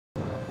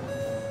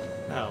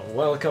Now,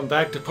 welcome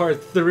back to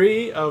part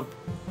 3 of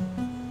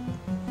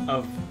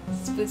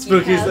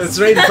Spooky House. It's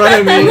right in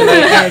front of me and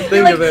I can't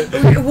think of it.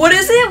 What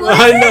is it? What is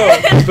I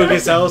know!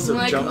 Spooky's House of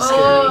like, Jump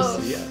oh.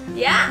 Scares.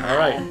 Yeah.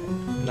 Alright,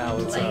 now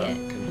let's Play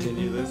it.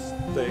 continue this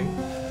thing.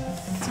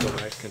 Let's go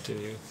back,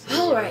 continue.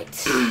 So,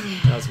 Alright.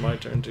 now it's my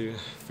turn to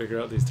figure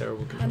out these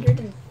terrible controls.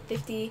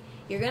 150.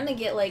 You're gonna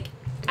get like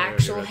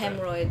actual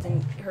hemorrhoids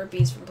and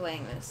herpes from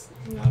playing this.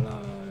 No.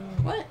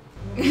 What?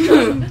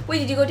 Wait,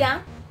 did you go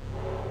down?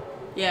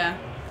 Yeah.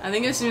 I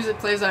think as soon as it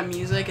plays that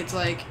music, it's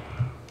like,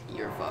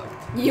 you're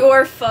fucked.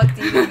 You're fucked,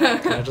 even.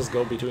 Can I just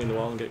go between the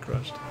wall and get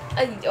crushed?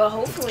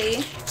 Hopefully.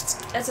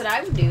 That's what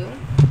I would do.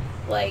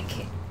 Like,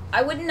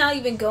 I would not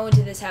even go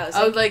into this house.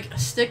 I would like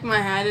stick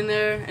my hand in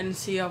there and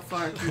see how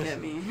far it can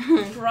get me.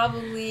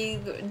 Probably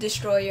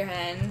destroy your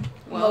hand.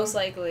 Well, most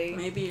likely.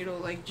 Maybe it'll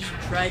like just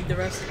drag the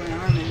rest of my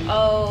arm in.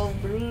 Oh,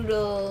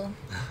 brutal.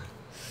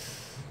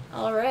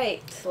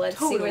 Alright, let's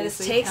see where this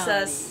takes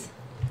us.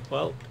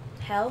 Well,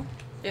 Hell?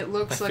 It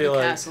looks like a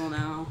castle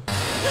now.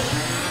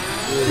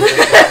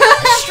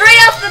 Straight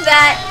off the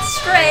bat!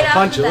 Straight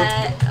off the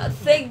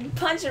bat!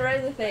 Punch it right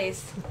in the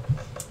face.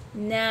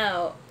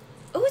 Now.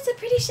 Oh, it's a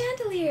pretty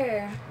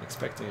chandelier. I'm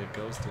expecting a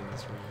ghost in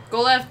this room.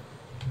 Go left.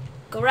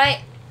 Go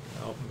right.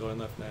 No, I'm going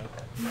left now.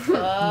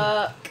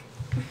 Fuck.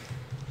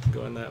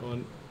 Going that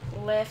one.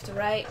 Left,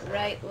 right,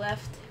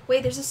 left.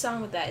 Wait, there's a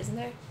song with that, isn't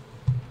there?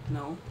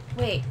 No.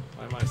 Wait.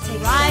 Why am I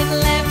saying Right,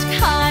 left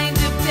kind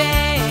of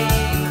day.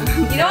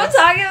 You know what I'm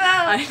talking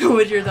about? I know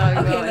what you're talking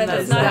about. Okay, And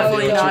that's that's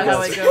definitely not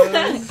how it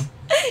goes.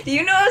 Do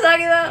you know what I'm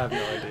talking I about? have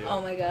no idea.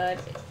 Oh my god.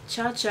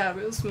 Cha-cha,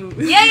 real smooth.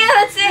 Yeah,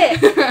 that's it!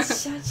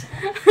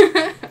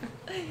 Cha-cha.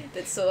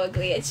 That's so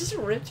ugly. It's just a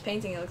ripped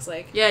painting, it looks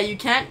like. Yeah, you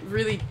can't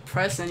really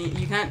press any.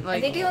 You can't like.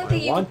 I think the only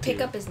thing you can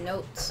pick up is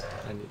notes.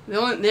 The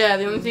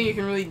only thing you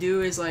can really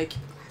do is like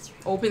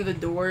open the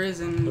doors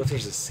and. What if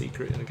there's a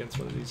secret against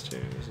one of these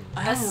chairs?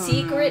 A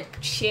secret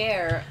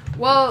chair.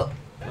 Well,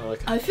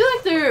 like I feel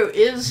like there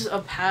is a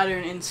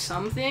pattern in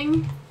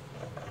something.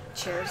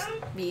 Chairs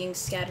being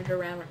scattered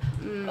around.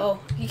 Oh,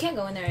 you can't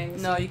go in there.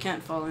 No, you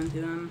can't fall into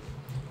them.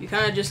 You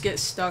kind of just get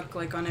stuck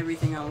like on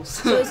everything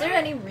else. So is there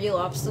any real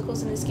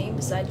obstacles in this game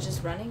besides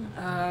just running?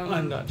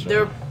 I'm not sure.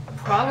 There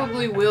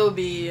probably will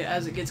be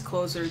as it gets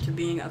closer to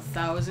being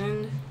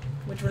 1,000.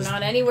 Which we're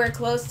not anywhere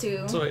close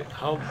to. So wait,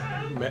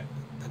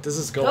 does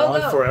this go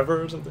on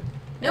forever or something?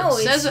 No,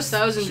 it says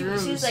 1,000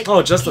 rooms. She's like,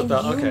 oh, just can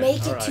 1,000. Okay, you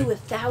make it right. to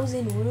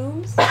 1,000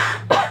 rooms?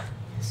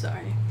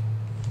 Sorry.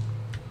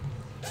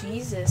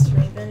 Jesus,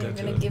 Raven, you're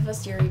gonna give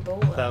us your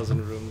Ebola.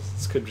 1,000 rooms.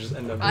 This could just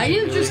end up. I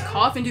didn't just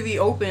cough into the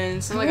open.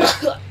 It's not like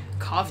I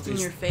coughed in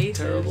your face.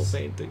 Terrible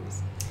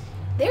paintings.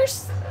 They're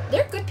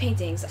good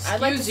paintings.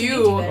 I'd like to see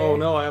you. better. Oh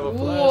no, I have a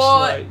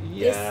flashlight.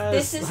 Yes.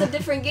 This is a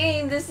different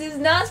game. This is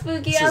not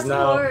Spooky House of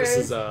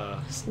Horrors.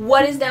 Horrors. This is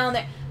What is down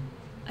there?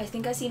 I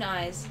think I seen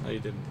eyes. No, you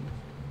didn't.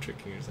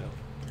 Tricking yourself.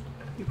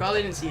 You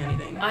probably didn't see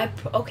anything.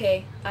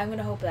 Okay, I'm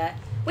gonna hope that.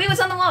 Wait,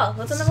 what's on the wall?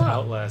 What's on the wall?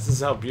 Outlast. This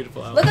is how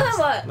beautiful Outlast. Look at the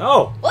wall.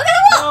 No. Look at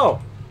the wall.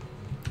 No.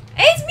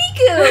 Hey, it's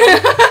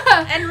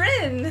Miku and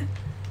Rin.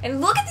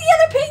 And look at the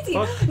other painting.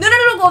 Fuck. No,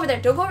 go over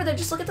there. Don't go over there.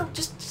 Just look at the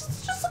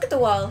just look at the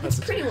wall. It's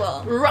a pretty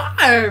wall.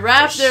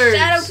 Raptors.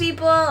 Shadow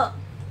people.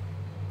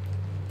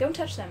 Don't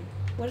touch them.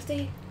 What if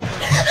they?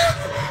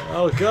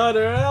 Oh God,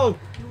 they're out.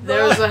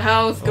 There's a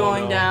house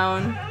going no.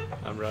 down.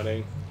 I'm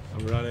running.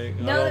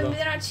 No, no.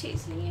 they're not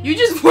chasing you. You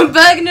just went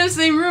back into the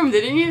same room,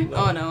 didn't you? No.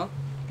 Oh no.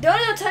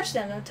 Don't touch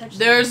them. Don't touch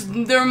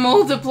them. They're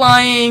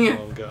multiplying.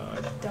 Oh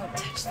God. Don't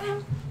touch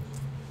them.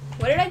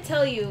 What did I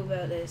tell you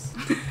about this?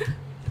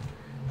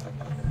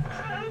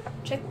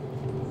 Check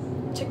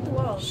the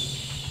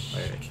walls.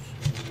 Wait.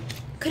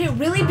 Could it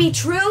really be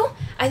true?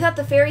 I thought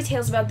the fairy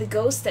tales about the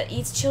ghost that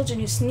eats children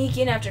who sneak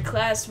in after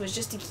class was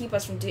just to keep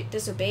us from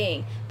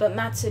disobeying, but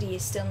Matsuri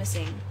is still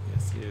missing.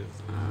 Yes, he is.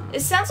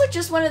 It sounds like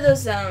just one of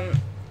those,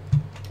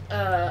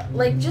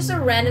 like just a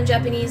random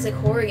Japanese, like,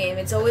 horror game.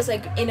 It's always,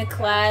 like, in a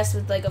class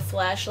with, like, a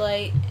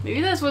flashlight.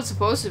 Maybe that's what it's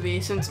supposed to be,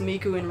 since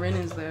Miku and Rin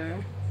is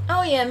there.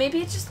 Oh, yeah, maybe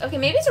it's just, okay,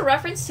 maybe it's a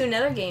reference to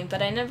another game,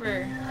 but I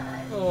never...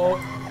 Oh.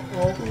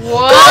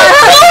 What?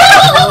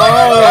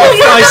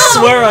 I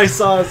swear I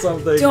saw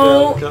something.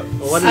 Don't.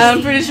 What is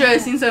I'm pretty sure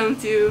I've seen something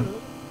too.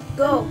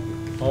 Go.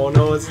 Oh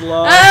no, it's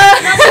locked.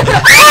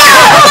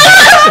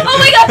 Oh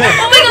my god!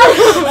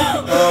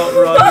 Oh,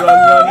 run.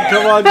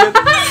 Come on, get.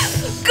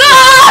 Go!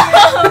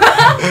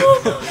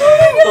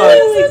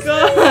 Oh my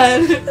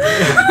god.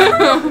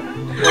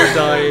 We're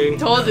dying.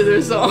 Told you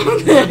there's something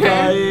We're there.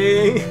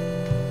 dying.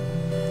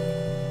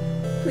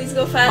 Please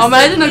go faster.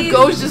 Imagine a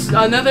ghost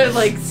another,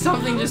 like,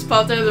 something just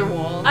popped out of their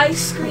wall. I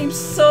screamed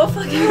so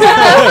fucking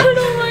loud.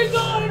 Oh my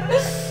god.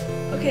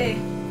 Okay.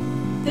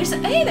 There's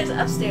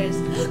upstairs.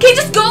 Okay,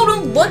 just go.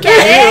 Don't look at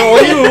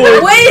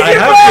it. What is your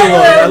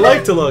problem? I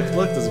like to look.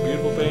 Look, this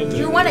beautiful painting.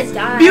 You want to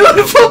die.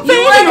 Beautiful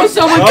painting.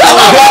 Someone Oh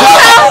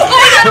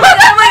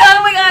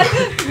my god.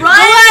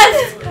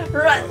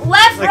 Run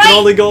left. I can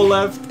only go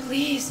left.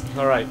 Please. Oh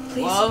Alright.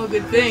 Please. Well,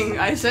 good thing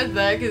I said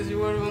that because you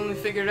would have only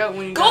figured out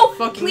when you Go! got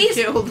fucking Please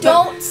killed.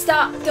 don't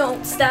stop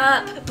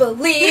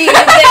believing it.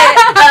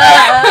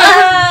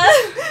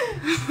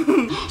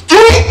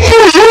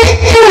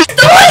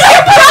 What's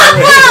your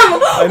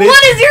problem?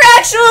 What is your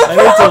actual I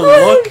need to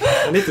problem? look. I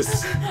need to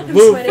I'm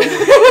move. sweating.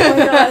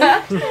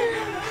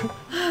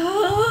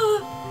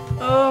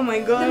 Oh my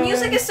god. The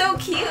music is so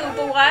cute,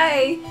 but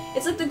why?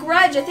 It's like The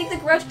Grudge. I think The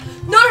Grudge.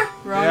 No, no.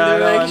 Wrong Yeah, I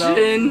know, I know.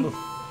 direction.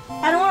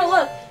 I don't want to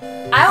look.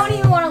 I don't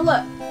even want to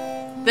look.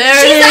 There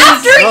She's it is.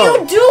 after Oh.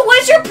 you, dude.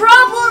 What's your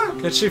problem?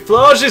 Can she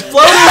float? She's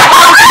floating!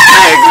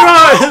 Big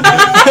run!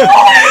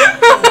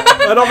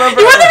 I don't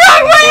remember. You went the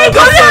wrong way!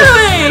 Go the other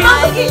way! I'm not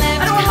looking.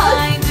 I don't want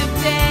kind of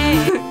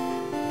day. to look.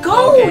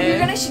 Go.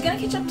 Okay. She's gonna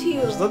catch up to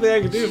you. There's nothing I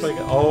can do if I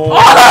can. Oh, Oh my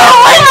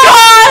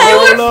god!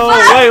 oh no!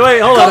 Wait,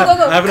 hold Go, on. go,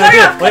 go. I have an Cut her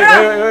idea. off, cut her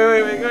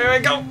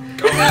Wait, go!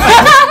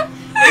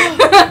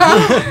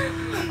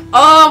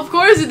 Oh, of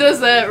course it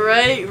does that,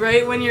 right?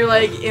 Right when you're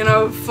like in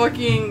a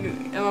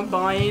fucking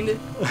bind.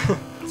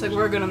 It's like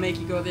we're gonna make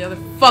you go the other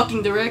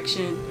fucking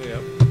direction.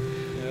 Yep.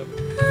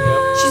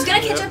 She's gonna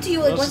catch Yep. up to you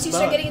like No, once she's you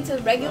start not. getting into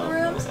the regular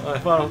rooms. I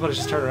thought I was about to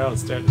just turn around and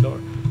stare at the door. I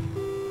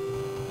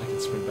can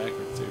sprint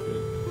backwards too,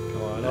 good.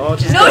 Come on. Oh,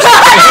 just No,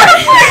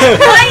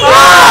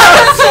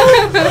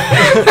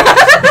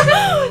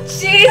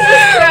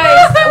 Jesus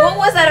Christ! What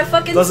was that? A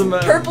fucking Doesn't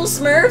matter. purple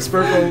Smurf? It's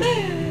purple.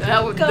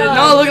 That did God.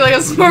 not look like a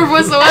Smurf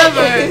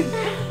whatsoever.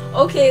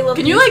 Okay, love.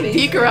 Can you like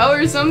peek her out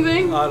or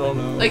something? I don't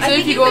know. Like I say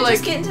think if you you go could like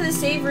just get into the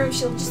save room,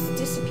 she'll just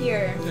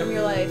disappear from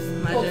your life.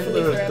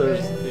 Hopefully There's- forever.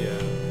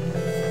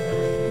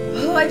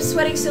 yeah. Oh, I'm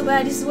sweating so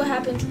bad. This is what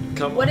happened.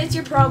 Come What on. is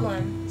your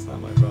problem? It's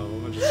not my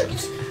problem. I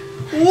just.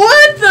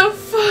 what the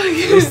fuck?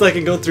 At least I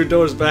can go through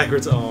doors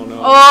backwards. Oh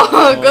no.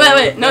 Oh, go that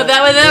way. No,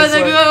 that way. This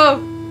way.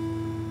 Go.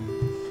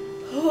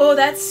 Oh,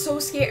 that's so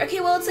scary. Okay,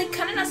 well, it's like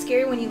kind of not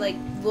scary when you like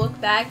look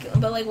back,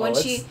 but like when Oh,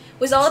 she it's-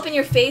 was all up in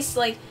your face,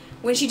 like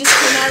when she just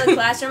came out of the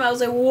classroom, I was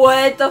like,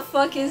 what the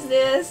fuck is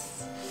this?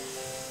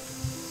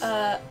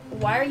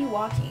 Why are you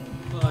walking?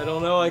 I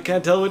don't know. I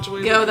can't tell which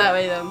way. Go that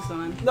way, then,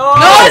 son. No.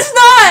 No, it's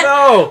not.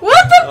 No.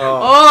 What the? Oh.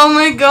 Oh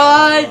my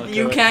god! Oh,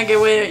 You okay. can't get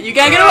away. You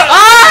can't get away.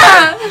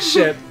 Ah!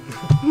 Shit.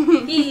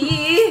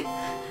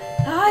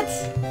 What?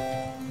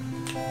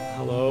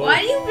 Hello.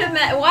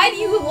 Why do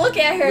you look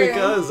at her?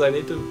 Because I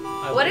need to.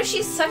 What if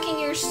she's sucking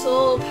your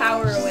soul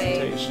power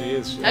away? She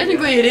is.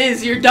 Technically, it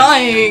is. You're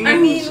dying. I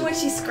mean, when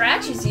she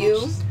scratches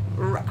you,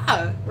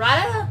 Rah.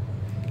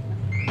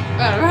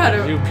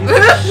 Rada, You piece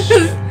of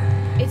shit.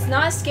 it's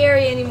not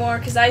scary anymore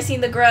because I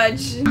seen The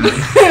Grudge.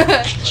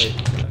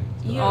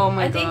 Right. Oh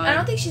my I God.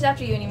 don't think she's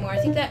after you anymore. I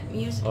think that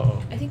music.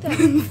 Uh-oh. I think that.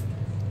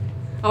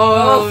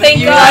 Oh, thank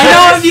you, God. I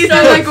know if you So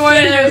said like one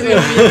of yours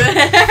gonna be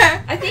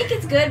there. I think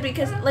it's good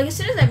because like as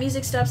soon as that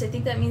music stops, I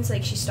think that means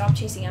like she stopped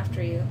chasing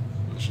after you.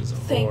 She's a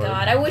Thank whore.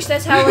 God. I wish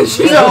that's how like,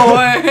 She's a real.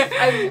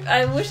 whore.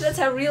 I wish that's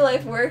how real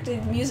life worked.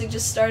 And music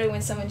just started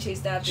when someone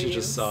chased after She you.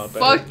 just saw a better.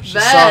 Fuck she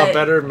that. saw a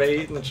better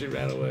mate and then she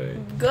ran away.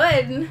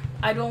 Good.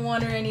 I don't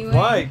want her anyway.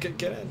 Why?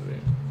 Get out of here.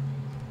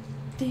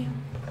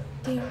 Damn.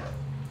 Damn.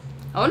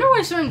 I wonder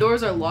why certain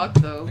doors are locked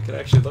though. I could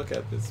actually look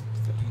at this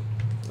thing.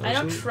 No, I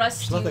don't there's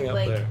trust There's nothing you, up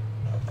like- there.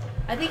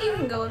 I think you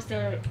can go if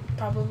they're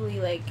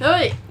probably like. No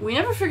wait, we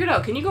never figured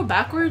out. Can you go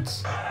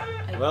backwards?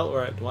 Well,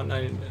 we're at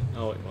 190.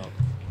 Oh wait, well.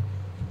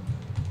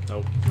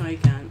 Nope. No, you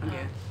can't.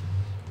 Okay.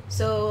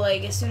 So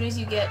like as soon as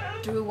you get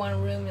through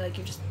one room, you're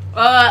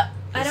Uh,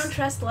 I don't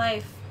trust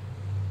life.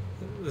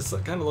 This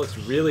kind of looks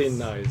really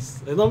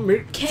nice.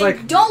 It's Can,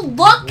 like don't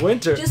look.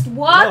 winter. Just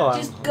walk. No,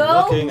 just I'm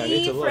go. looking. I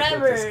need to Leave look at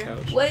forever. this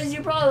couch. What is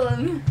your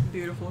problem?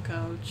 beautiful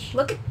couch.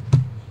 Look at.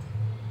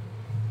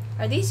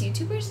 Are these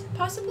YouTubers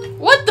possibly?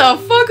 What the fuck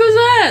was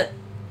that?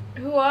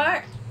 Who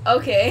are?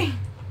 Okay.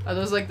 Are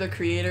those like the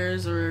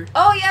creators or?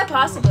 Oh yeah,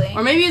 possibly.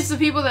 Or maybe it's the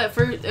people that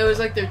first. It was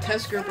like their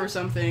test group or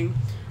something.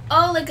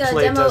 Oh, like a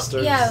Play demo.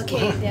 testers. Yeah.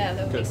 Okay. Yeah,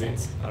 that would Could make be.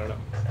 sense. I don't know.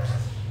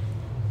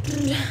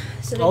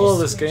 So they Although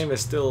just- this game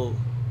is still.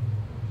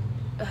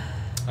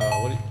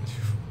 What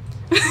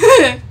do you?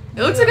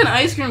 It looks like an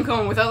ice cream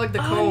cone without like the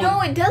Oh cone.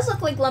 no, it does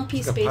look like Lumpy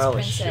It's like a Space pile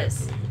of shit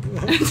Princess. to me.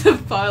 It's a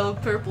pile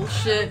of purple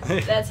shit.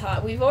 That's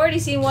hot. We've already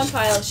seen one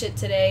pile of shit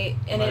today,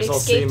 and Might it as well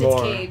see escaped its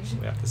more. cage.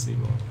 We have to see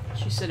more.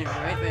 She's sitting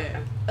right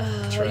there.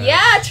 Trash.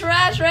 Yeah,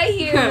 trash right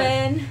here,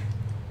 man.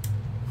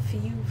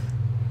 Phew,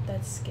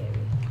 that's scary.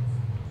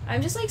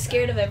 I'm just like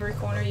scared of every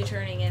corner you're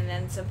turning, and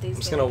then something's.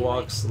 I'm just gonna be,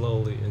 walk like-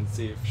 slowly and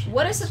see if she.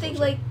 What if comes something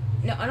closer. like?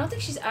 No, I don't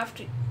think she's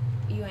after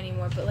you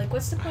anymore. But like,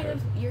 what's the point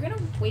of? You're gonna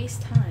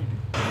waste time.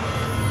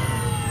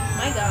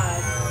 My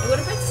God, it would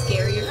have been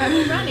scarier if you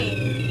were running.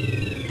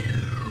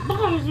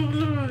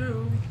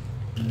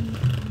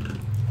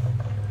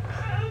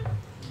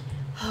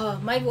 Oh,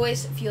 my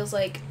voice feels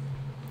like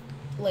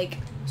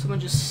Someone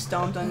just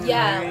stomped on your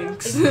yeah,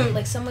 legs. it's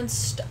like someone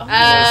stomped.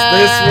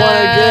 This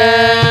one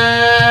again.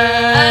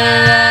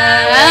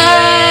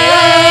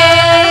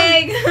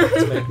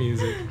 Let's make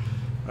music.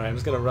 Alright, I'm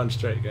just gonna run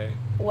straight, okay?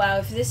 Wow,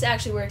 if this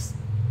actually works.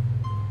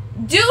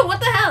 Dude, what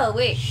the hell?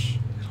 Wait.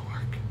 It'll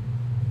work.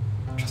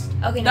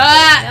 Okay, no,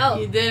 Ah!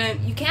 no. You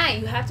didn't. You can't.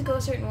 You have to go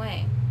a certain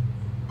way.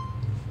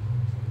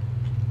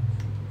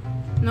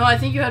 No, I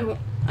think you had.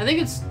 I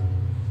think it's.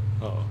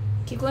 Oh.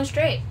 Keep going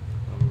straight.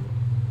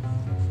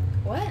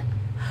 What?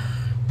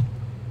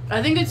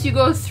 I think it's you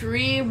go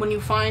 3 when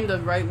you find the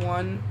right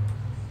one.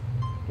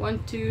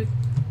 1, 2,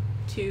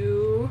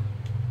 2.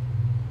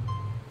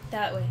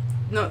 That way.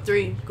 No,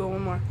 3. Go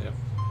one more. Yep.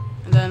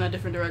 And then a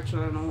different direction.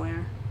 I don't know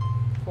where.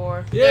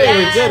 4.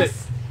 Yay, we did it.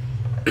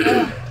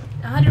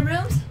 100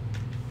 rooms?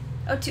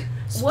 Oh, 2.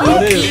 What?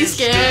 Spooky,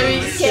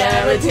 scary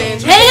skeleton.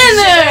 Shivers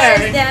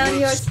Nather! down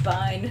your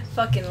spine.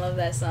 Fucking love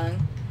that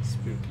song.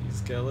 Spooky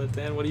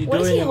skeleton. What are you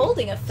What is doing? he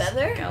holding? A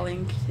feather?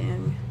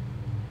 Skeleton.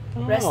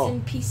 Rest Oh.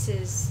 in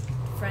pieces,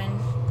 friend.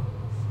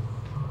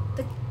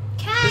 The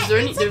cat. Is there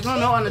any? it's There's okay.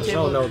 no note on the There's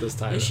table. no note this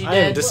time. Is she I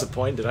am dead?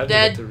 disappointed. I didn't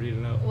Dead. get to read a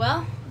note.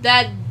 Well,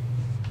 That.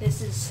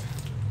 this is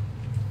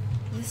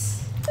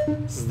This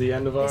is the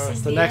end of This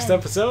is the the next end.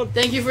 episode.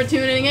 Thank you for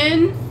tuning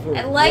in. For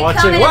and like,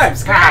 watching comment, what? and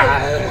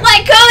subscribe.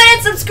 Like, comment,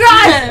 and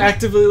subscribe.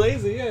 Actively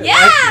Lazy. Yeah.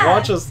 Yeah!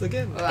 Watch us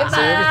again. Bye.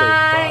 Say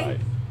everything.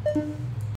 Bye.